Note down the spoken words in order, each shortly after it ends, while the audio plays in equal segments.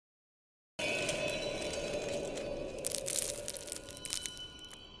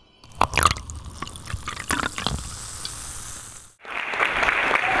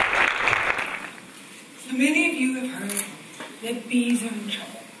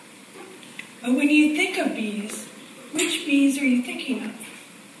But when you think of bees, which bees are you thinking of?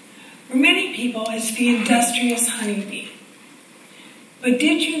 For many people, it's the industrious honeybee. But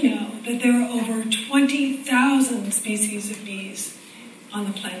did you know that there are over 20,000 species of bees on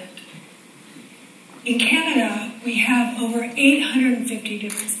the planet? In Canada, we have over 850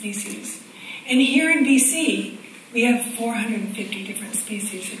 different species. And here in BC, we have 450 different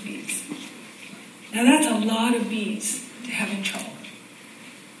species of bees. Now that's a lot of bees to have in trouble.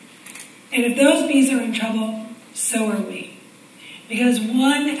 And if those bees are in trouble, so are we. Because 1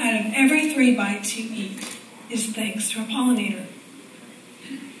 out of every 3 bites you eat is thanks to a pollinator.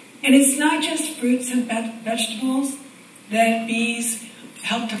 And it's not just fruits and vegetables that bees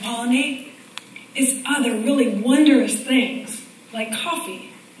help to pollinate. It's other really wondrous things like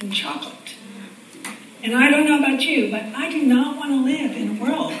coffee and chocolate. And I don't know about you, but I do not want to live in a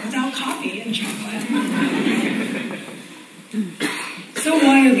world without coffee and chocolate. So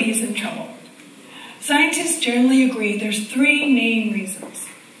why are bees in trouble? Scientists generally agree there's 3 main reasons.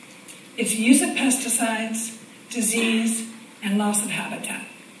 It's use of pesticides, disease, and loss of habitat.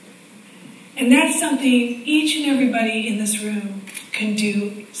 And that's something each and everybody in this room can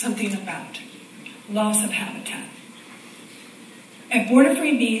do something about. Loss of habitat. At Border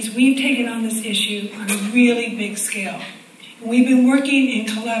Free Bees, we've taken on this issue on a really big scale. And we've been working in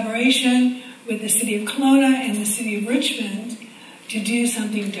collaboration with the City of Kelowna and the City of Richmond to do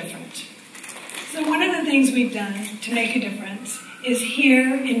something different. So one of the things we've done to make a difference is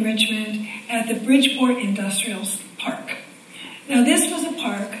here in Richmond at the Bridgeport Industrial Park. Now this was a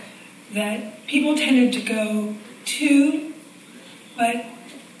park that people tended to go to, but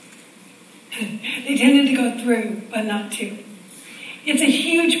they tended to go through, but not to. It's a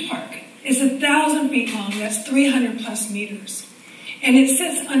huge park. It's 1,000 feet long. That's 300 plus meters. And it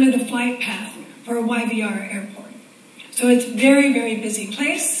sits under the flight path for a YVR airport. So it's a very, very busy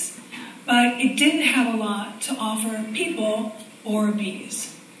place, but it didn't have a lot to offer people or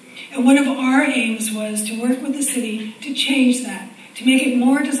bees. And one of our aims was to work with the city to change that, to make it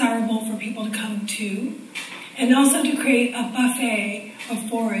more desirable for people to come to, and also to create a buffet of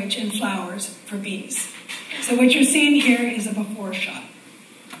forage and flowers for bees. So what you're seeing here is a before shot.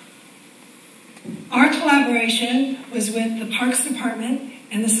 Our collaboration was with the Parks Department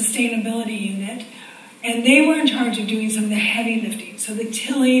and the Sustainability Unit, and they were in charge of doing some of the heavy lifting, so the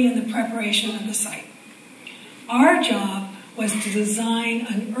tilling and the preparation of the site. Our job was to design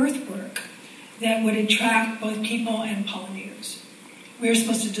an earthwork that would attract both people and pollinators. We were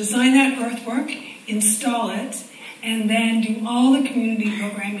supposed to design that earthwork, install it, and then do all the community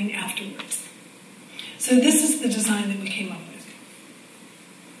programming afterwards. So this is the design that we came up with.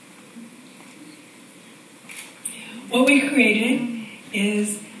 What we created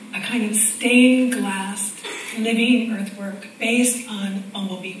is a kind of stained glass living earthwork based on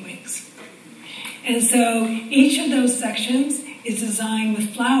bumblebee wings. And so each of those sections is designed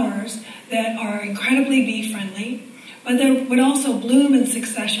with flowers that are incredibly bee-friendly, but that would also bloom in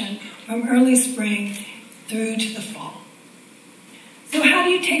succession from early spring through to the fall. So how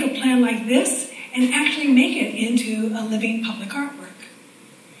do you take a plan like this and actually make it into a living public artwork?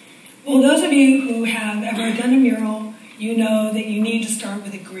 Well, those of you who have ever done a mural, you know that you need to start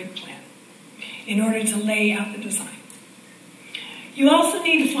with a grid plan in order to lay out the design. You also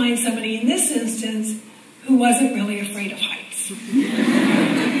need to find somebody, in this instance, who wasn't really afraid of heights.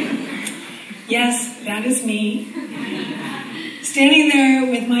 Yes, that is me. Standing there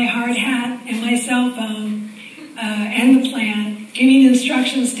with my hard hat and my cell phone and the plan, giving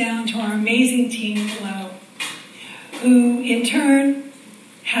instructions down to our amazing team below, who in turn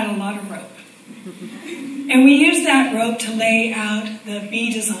had a lot of rope. And we used that rope to lay out the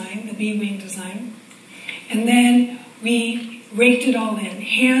bee design, the bee wing design, and then we raked it all in,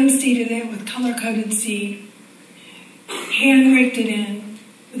 hand-seeded it with color-coded seed, hand-raked it in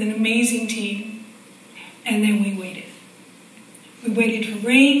with an amazing team, and then we waited. We waited for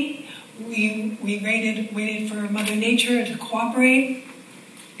rain, we waited for Mother Nature to cooperate,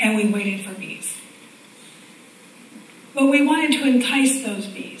 and we waited for bees. But we wanted to entice those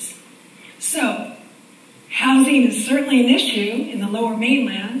bees. So, housing is certainly an issue in the lower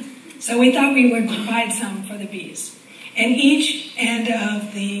mainland, so we thought we would provide some for the bees. And each end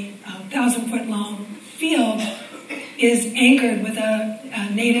of the 1,000-foot-long field is anchored with a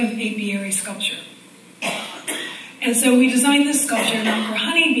native apiary sculpture. And so we designed this sculpture not for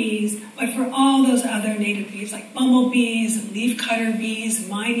honeybees, but for all those other native bees, like bumblebees, and leafcutter bees,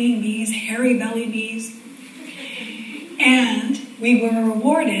 mining bees, hairy-belly bees. And we were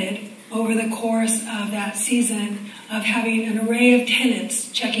rewarded over the course of that season of having an array of tenants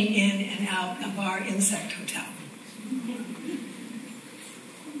checking in and out of our insect hotel.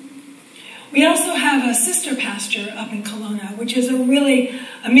 We also have a sister pasture up in Columnar, which is a really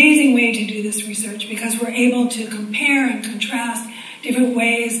amazing way to do this research because we're able to compare and contrast different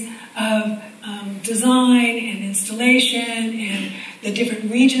ways of design and installation and the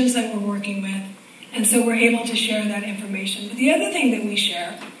different regions that we're working with. And so we're able to share that information. But the other thing that we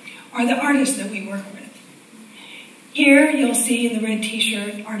share are the artists that we work with. Here you'll see in the red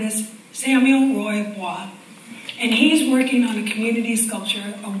t-shirt artist Samuel Roy Bois. And he's working on a community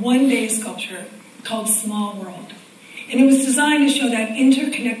sculpture, a one-day sculpture called Small World. And it was designed to show that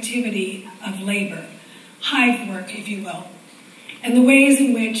interconnectivity of labor, hive work, if you will, and the ways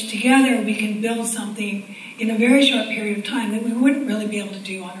in which together we can build something in a very short period of time that we wouldn't really be able to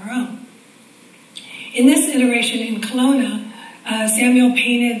do on our own. In this iteration in Kelowna, Samuel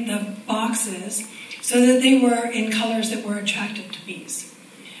painted the boxes so that they were in colors that were attractive to bees.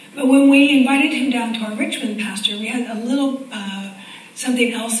 But when we invited him down to our Richmond pasture, we had a little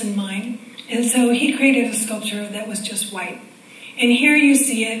something else in mind, and so he created a sculpture that was just white. And here you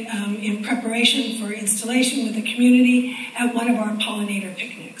see it in preparation for installation with the community at one of our pollinator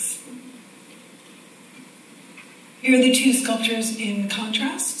picnics. Here are the two sculptures in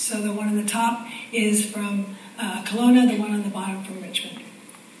contrast. So the one on the top is from Kelowna, the one on the bottom from Richmond.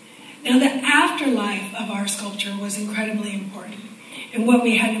 Now the afterlife of our sculpture was incredibly important. And what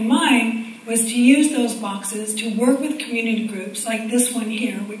we had in mind was to use those boxes to work with community groups like this one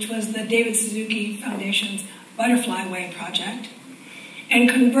here, which was the David Suzuki Foundation's Butterfly Way project, and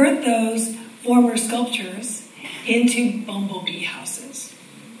convert those former sculptures into bumblebee houses.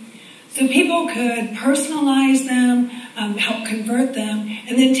 So people could personalize them, help convert them,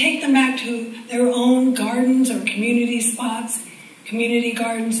 and then take them back to their own gardens or community spots, community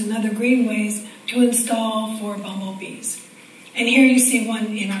gardens and other greenways to install for bumblebees. And here you see one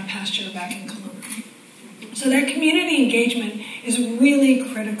in our pasture back in Columnar. So that community engagement is really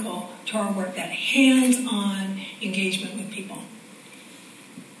critical to our work, that hands-on engagement with people.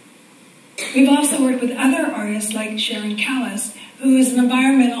 We've also worked with other artists like Sharon Callous, who is an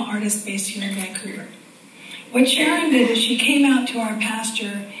environmental artist based here in Vancouver. What Sharon did is she came out to our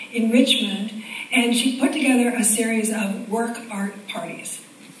pasture in Richmond and she put together a series of work art parties.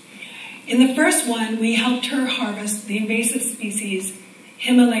 In the first one, we helped her harvest the invasive species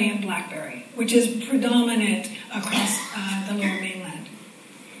Himalayan blackberry, which is predominant across the Lower Mainland.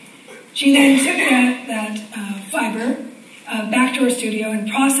 She then took that fiber back to her studio and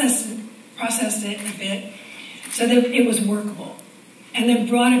processed it a bit so that it was workable, and then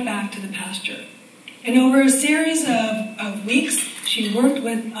brought it back to the pasture. And over a series of weeks, she worked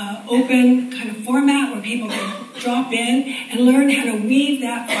with open kind of format where people could drop in and learn how to weave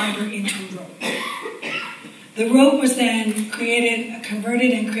that fiber into rope. The rope was then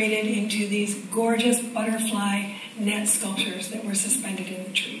converted and created into these gorgeous butterfly net sculptures that were suspended in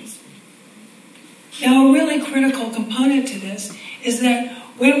the trees. Now, a really critical component to this is that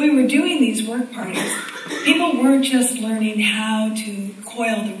when we were doing these work parties, people weren't just learning how to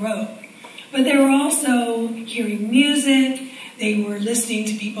coil the rope, but they were also hearing music, they were listening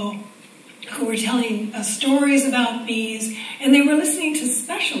to people who were telling stories about bees, and they were listening to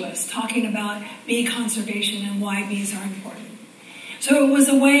specialists talking about bee conservation and why bees are important. So it was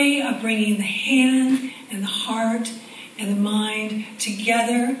a way of bringing the hand and the heart and the mind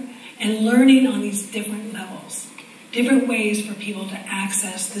together and learning on these different levels, different ways for people to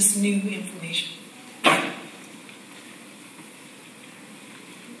access this new information.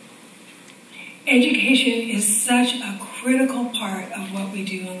 Education is such a critical part of what we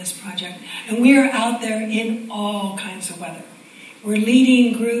do on this project, and we are out there in all kinds of weather. We're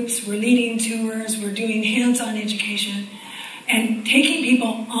leading groups, we're leading tours, we're doing hands-on education, and taking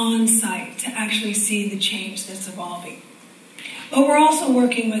people on site to actually see the change that's evolving. But we're also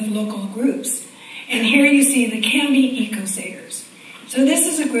working with local groups. And here you see the Canby Eco-Saders. So this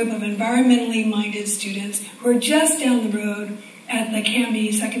is a group of environmentally minded students who are just down the road at the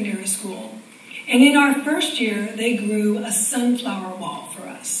Canby Secondary School. And in our first year, they grew a sunflower wall for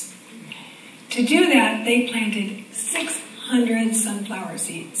us. To do that, they planted 600 sunflower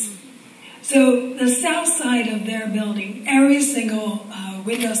seeds. So the south side of their building, every single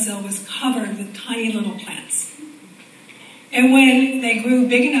windowsill was covered with tiny little plants. And when they grew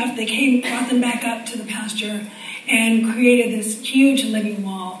big enough, they brought them back up to the pasture and created this huge living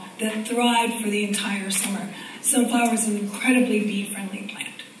wall that thrived for the entire summer. Sunflower is an incredibly bee-friendly plant.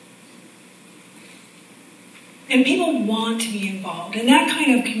 And people want to be involved. And that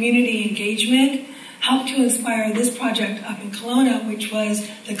kind of community engagement helped to inspire this project up in Kelowna, which was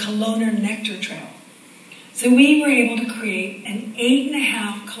the Columnar Nectar Trail. So we were able to create an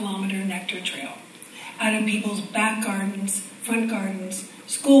 8.5-kilometer nectar trail out of people's back gardens, front gardens,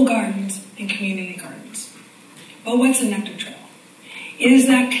 school gardens, and community gardens. But what's a nectar trail? It is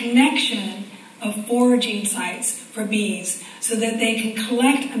that connection of foraging sites for bees so that they can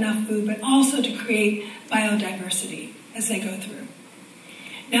collect enough food, but also to create biodiversity as they go through.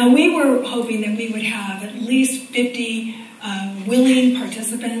 Now, we were hoping that we would have at least 50 willing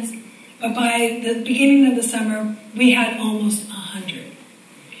participants, but by the beginning of the summer, we had almost 100.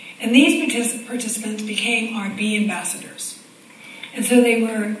 And these participants became our bee ambassadors. And so they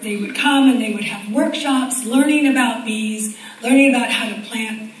would come and they would have workshops learning about bees, learning about how to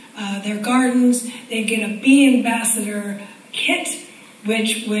plant their gardens. They'd get a bee ambassador kit,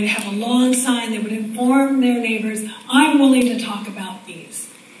 which would have a long sign that would inform their neighbors, I'm willing to talk about bees.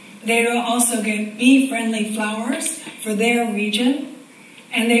 They would also get bee-friendly flowers for their region,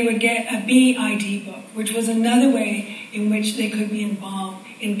 and they would get a bee ID book, which was another way in which they could be involved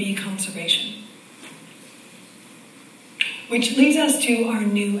in bee conservation. Which leads us to our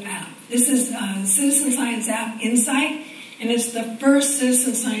new app. This is Citizen Science app, Insight, and it's the first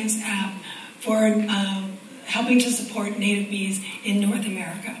citizen science app for helping to support native bees in North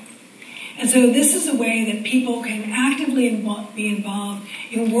America. And so this is a way that people can actively be involved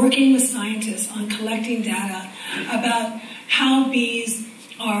in working with scientists on collecting data about how bees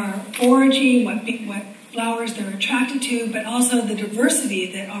are foraging, what flowers they're attracted to, but also the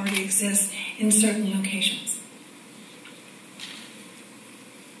diversity that already exists in certain locations.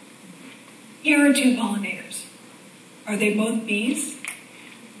 Here are two pollinators. Are they both bees?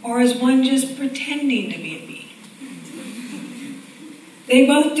 Or is one just pretending to be a bee? They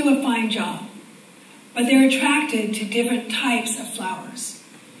both do a fine job, but they're attracted to different types of flowers.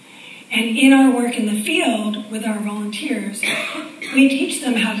 And in our work in the field with our volunteers, we teach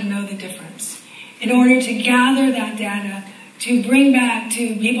them how to know the difference in order to gather that data to bring back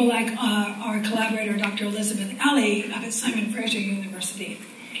to people like our collaborator, Dr. Elizabeth Alley up at Simon Fraser University,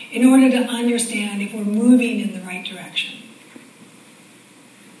 in order to understand if we're moving in the right direction.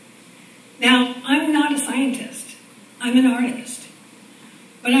 Now, I'm not a scientist. I'm an artist.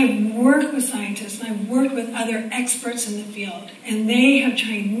 But I've worked with scientists and I've worked with other experts in the field, and they have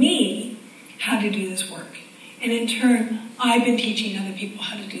trained me how to do this work. And in turn, I've been teaching other people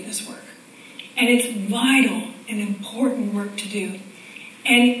how to do this work. And it's vital and important work to do.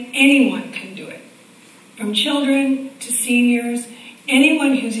 And anyone can do it. From children to seniors,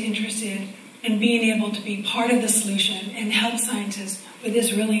 anyone who's interested in being able to be part of the solution and help scientists with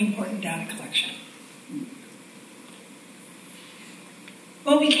this really important data collection.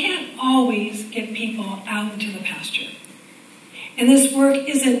 But we can't always get people out into the pasture. And this work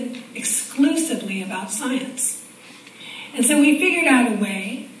isn't exclusively about science. And so we figured out a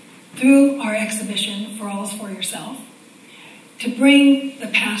way, through our exhibition, For All's For Yourself, to bring the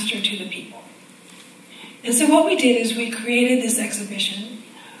pasture to the people. And so what we did is we created this exhibition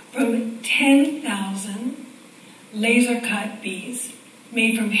from 10,000 laser-cut bees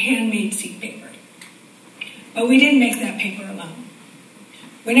made from handmade seed paper. But we didn't make that paper alone.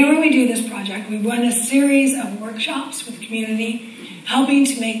 Whenever we do this project, we run a series of workshops with the community helping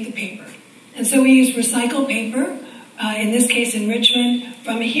to make the paper. And so we use recycled paper, in this case in Richmond.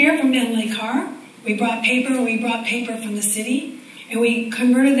 From Bentley Car, we brought paper from the city, and we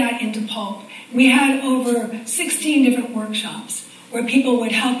converted that into pulp. We had over 16 different workshops where people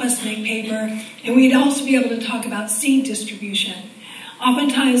would help us make paper, and we'd also be able to talk about seed distribution.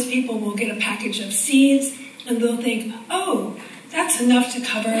 Oftentimes people will get a package of seeds, and they'll think, oh, that's enough to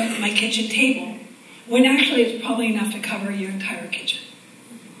cover my kitchen table, when actually it's probably enough to cover your entire kitchen.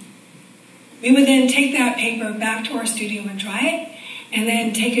 We would then take that paper back to our studio and dry it, and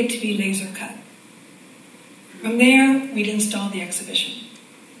then take it to be laser cut. From there, we'd install the exhibition.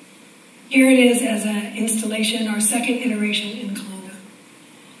 Here it is as an installation, our second iteration in Columnar.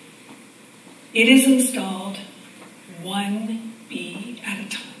 It is installed one bee at a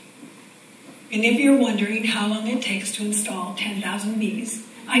time. And if you're wondering how long it takes to install 10,000 bees,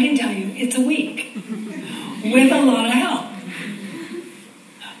 I can tell you it's a week with a lot of help.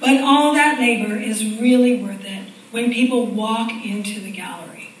 But all that labor is really worth it when people walk into the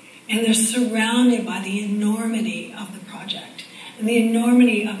gallery and they're surrounded by the enormity of the project and the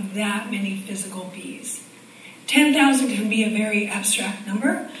enormity of that many physical bees. 10,000 can be a very abstract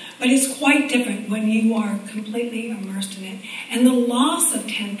number, but it's quite different when you are completely immersed in it. And the loss of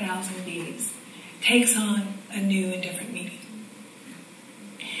 10,000 bees takes on a new and different meaning.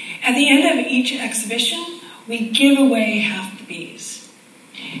 At the end of each exhibition, we give away half the bees.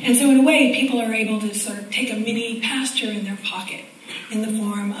 And so in a way, people are able to sort of take a mini pasture in their pocket in the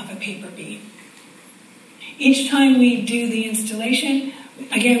form of a paper bee. Each time we do the installation,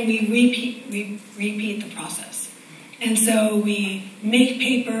 again, we repeat the process. And so we make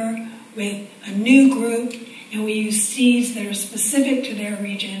paper with a new group, and we use seeds that are specific to their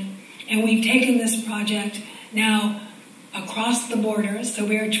region. And we've taken this project now across the borders, so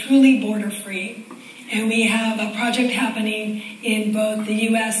we are truly border-free. And we have a project happening in both the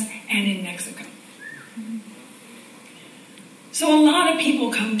US and in Mexico. So a lot of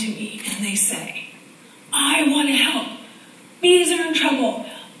people come to me and they say, I want to help. Bees are in trouble.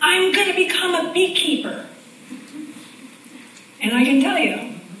 I'm going to become a beekeeper. And I can tell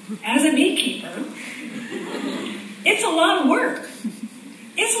you, as a beekeeper, it's a lot of work.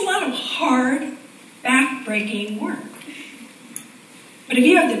 It's a lot of hard, back-breaking work. But if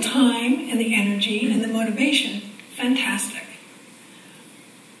you have the time and the energy and the motivation, fantastic.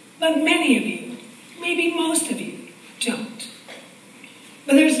 But many of you, maybe most of you, don't.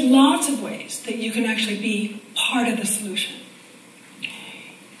 But there's lots of ways that you can actually be part of the solution.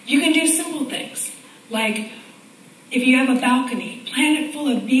 You can do simple things, like if you have a balcony, plant it full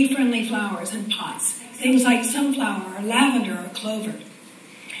of bee-friendly flowers in pots, things like sunflower or lavender or clover.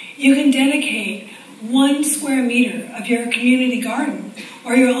 You can dedicate 1 square meter of your community garden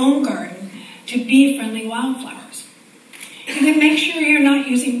or your own garden to bee-friendly wildflowers. You can make sure you're not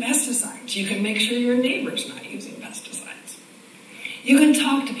using pesticides. You can make sure your neighbor's not using pesticides. You can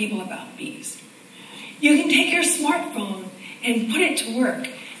talk to people about bees. You can take your smartphone and put it to work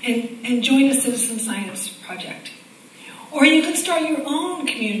and join a citizen science project. Or you can start your own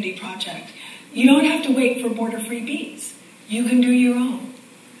community project. You don't have to wait for border-free bees. You can do your own.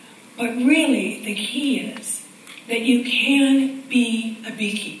 But really, the key is that you can be a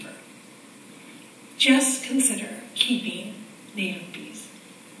beekeeper. Just consider keeping native bees.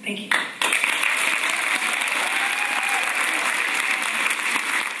 Thank you.